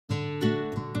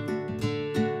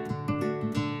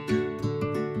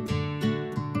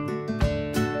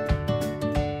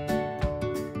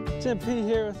SMP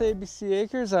here with ABC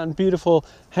Acres on beautiful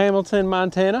Hamilton,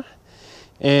 Montana.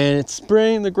 And it's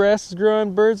spring, the grass is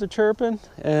growing, birds are chirping,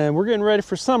 and we're getting ready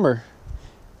for summer.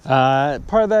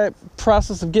 Part of that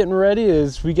process of getting ready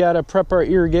is we gotta prep our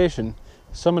irrigation.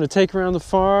 So I'm gonna take around the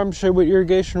farm, show you what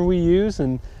irrigation we use,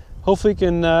 and hopefully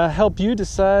can help you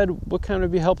decide what kind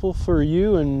would be helpful for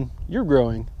you and your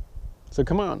growing. So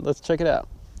come on, let's check it out.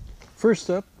 First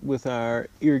up with our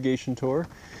irrigation tour,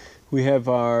 we have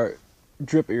our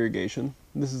drip irrigation.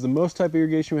 This is the most type of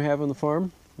irrigation we have on the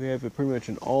farm. We have it pretty much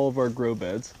in all of our grow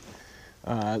beds.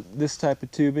 This type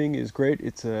of tubing is great.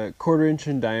 It's a 1/4 inch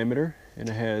in diameter and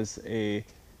it has a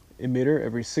emitter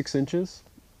every 6 inches.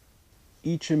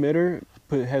 Each emitter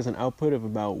has an output of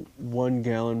about 1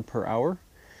 gallon per hour.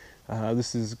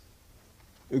 This is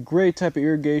a great type of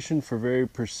irrigation for very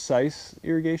precise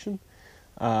irrigation.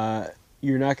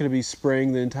 You're not going to be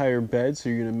spraying the entire bed, so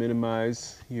you're going to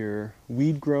minimize your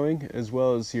weed growing as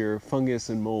well as your fungus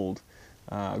and mold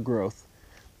growth.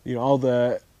 You know, all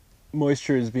the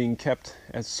moisture is being kept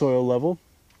at soil level,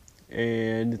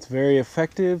 and it's very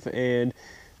effective and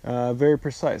very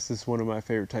precise. This is one of my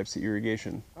favorite types of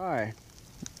irrigation. All right,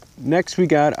 next we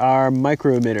got our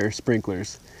micro emitter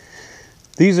sprinklers.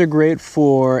 These are great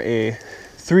for a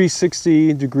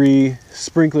 360-degree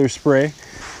sprinkler spray.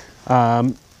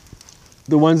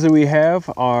 The ones that we have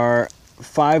are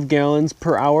 5 gallons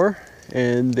per hour,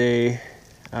 and they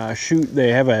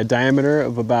have a diameter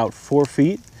of about 4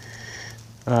 feet.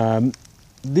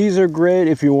 These are great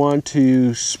if you want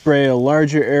to spray a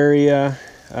larger area,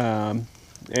 and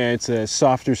it's a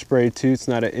softer spray too. It's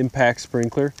not an impact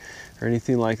sprinkler or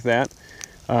anything like that.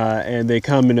 And they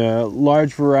come in a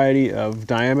large variety of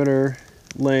diameter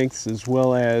lengths as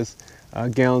well as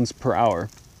gallons per hour.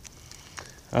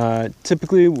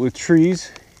 Typically with trees,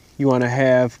 you want to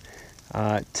have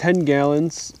 10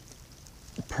 gallons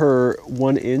per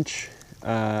 1 inch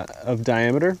of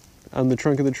diameter on the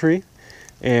trunk of the tree.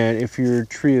 And if your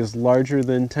tree is larger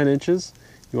than 10 inches,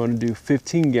 you want to do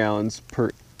 15 gallons per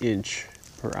inch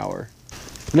per hour.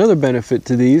 Another benefit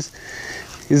to these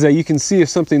is that you can see if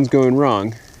something's going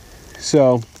wrong.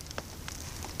 So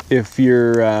if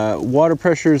your water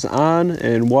pressure is on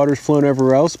and water's flowing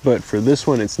everywhere else, but for this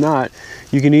one it's not,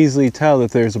 you can easily tell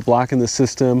that there's a block in the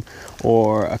system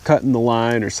or a cut in the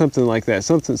line or something like that.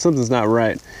 Something's not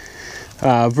right.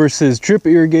 Versus drip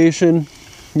irrigation,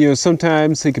 you know,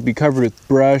 sometimes it could be covered with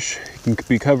brush, it could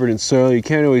be covered in soil. You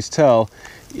can't always tell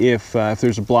if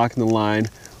there's a block in the line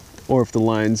or if the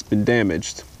line's been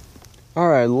damaged. All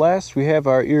right, last we have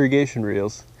our irrigation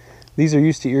reels. These are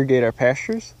used to irrigate our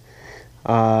pastures.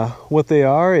 What they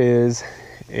are is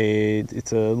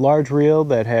it's a large reel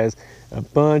that has a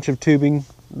bunch of tubing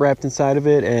wrapped inside of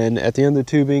it, and at the end of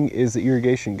the tubing is the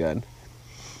irrigation gun.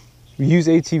 We use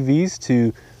ATVs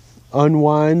to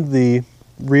unwind the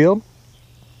reel,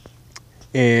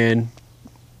 and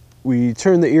we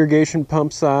turn the irrigation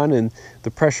pumps on, and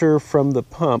the pressure from the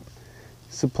pump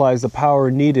supplies the power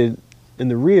needed in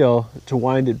the reel to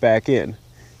wind it back in.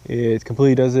 It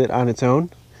completely does it on its own.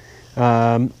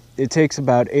 It takes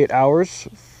about 8 hours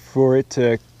for it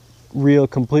to reel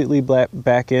completely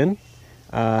back in.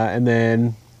 And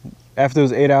then after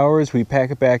those 8 hours, we pack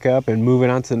it back up and move it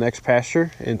on to the next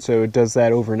pasture. And so it does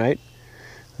that overnight.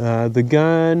 The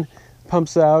gun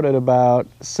pumps out at about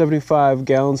 75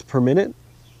 gallons per minute.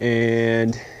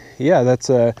 And yeah,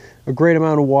 that's a great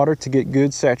amount of water to get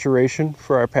good saturation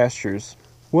for our pastures.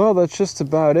 Well, that's just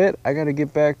about it. I got to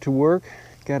get back to work.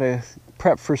 Got to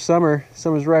prep for summer.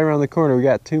 Summer's right around the corner. We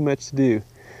got too much to do.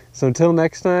 So until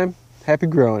next time, happy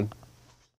growing.